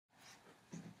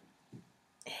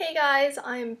Hey guys,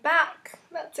 I'm back.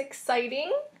 That's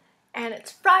exciting. And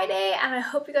it's Friday, and I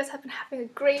hope you guys have been having a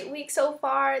great week so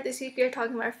far. This week we are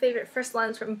talking about our favorite first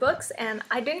lines from books, and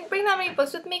I didn't bring that many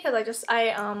books with me because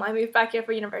I moved back here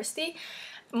for university.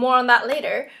 More on that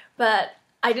later, but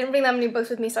I didn't bring that many books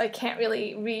with me, so I can't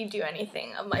really redo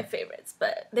anything of my favorites.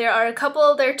 But there are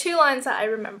two lines that I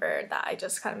remember that I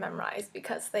just kind of memorized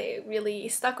because they really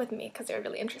stuck with me because they were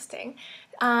really interesting.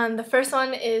 The first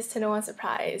one is To No One's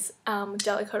Surprise,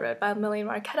 Jellicoe read by Melina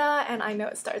Marchetta, and I know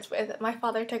it starts with, "My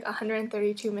father took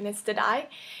 132 minutes to die,"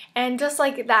 and just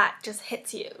like that just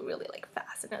hits you really like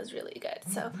fast, and it was really good.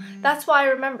 So that's why I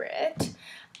remember it.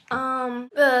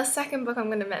 The second book I'm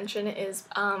going to mention is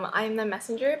I Am the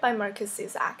Messenger by Markus,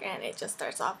 Zusak, and it just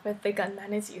starts off with "The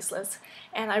gunman is useless,"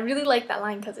 and I really like that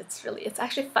line because it's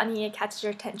actually funny, it catches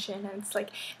your attention, and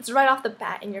it's right off the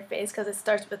bat in your face because it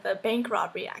starts with a bank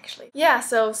robbery actually. Yeah,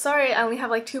 so sorry I only have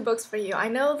like 2 books for you. I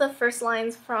know the first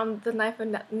lines from The Knife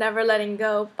of Never Letting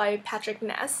Go by Patrick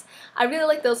Ness. I really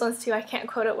like those ones too. I can't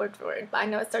quote it word for word, but I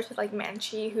know it starts with like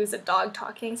Manchi, who's a dog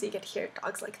talking, so you get to hear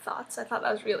dogs like thoughts. I thought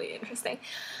that was really interesting.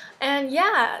 And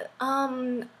yeah,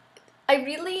 the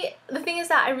thing is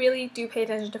that I really do pay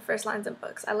attention to first lines in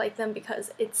books. I like them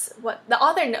because it's what the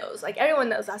author knows. Like, everyone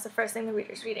knows that's the first thing the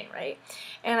reader's reading, right?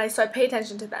 And so I pay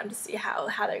attention to them to see how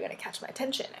they're going to catch my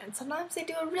attention. And sometimes they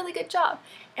do a really good job,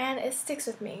 and it sticks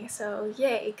with me. So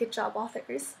yay, good job,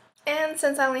 authors. And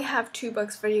since I only have 2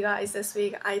 books for you guys this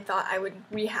week, I thought I would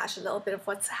rehash a little bit of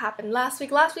what's happened last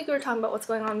week. Last week we were talking about what's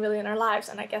going on really in our lives,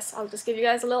 and I guess I'll just give you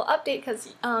guys a little update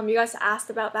because you guys asked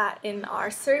about that in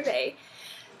our survey.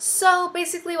 So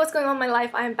basically what's going on in my life,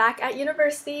 I'm back at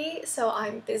university, so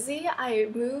I'm busy. I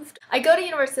moved. I go to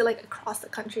university like across the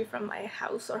country from my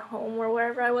house or home or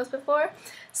wherever I was before.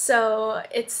 So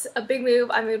it's a big move.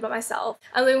 I moved by myself.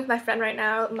 I'm living with my friend right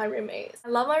now, my roommate. I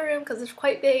love my room because it's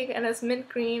quite big and it's mint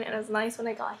green and it was nice when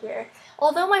I got here.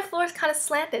 Although my floor is kind of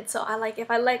slanted, so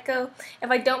if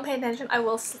I don't pay attention, I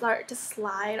will start to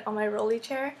slide on my rolly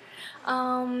chair.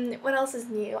 What else is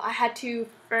new? I had to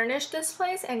furnish this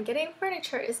place, and getting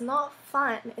furniture is not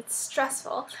fun. It's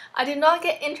stressful. I did not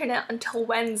get internet until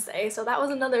Wednesday, so that was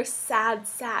another sad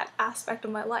aspect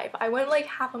of my life. I went like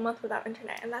half a month without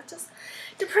internet, and that's just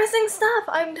depressing stuff.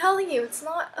 I'm telling you, it's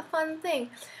not a fun thing.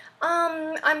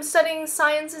 I'm studying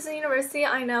sciences at university.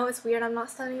 I know it's weird. I'm not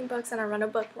studying books, and I run a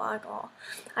book blog.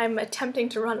 I'm attempting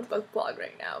to run a book blog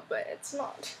right now, but it's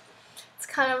not. It's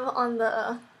kind of on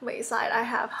the wayside. I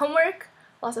have homework,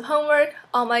 lots of homework.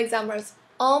 All my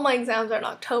exams are in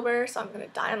October, so I'm gonna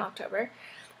die in October,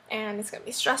 and it's gonna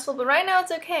be stressful. But right now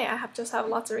it's okay. I just have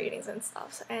lots of readings and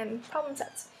stuff and problem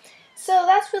sets. So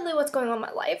that's really what's going on in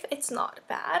my life. It's not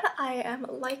bad. I am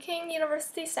liking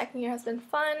university. Second year has been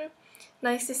fun.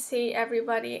 Nice to see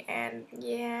everybody, and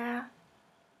yeah,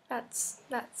 that's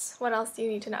what else do you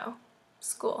need to know?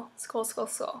 School.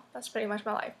 That's pretty much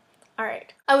my life.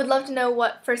 Alright. I would love to know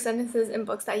what first sentences in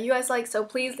books that you guys like, so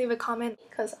please leave a comment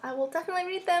because I will definitely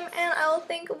read them and I will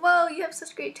think, whoa, you have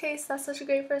such great taste. That's such a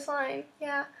great first line.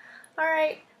 Yeah.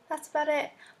 Alright. That's about it.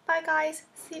 Bye guys.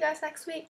 See you guys next week.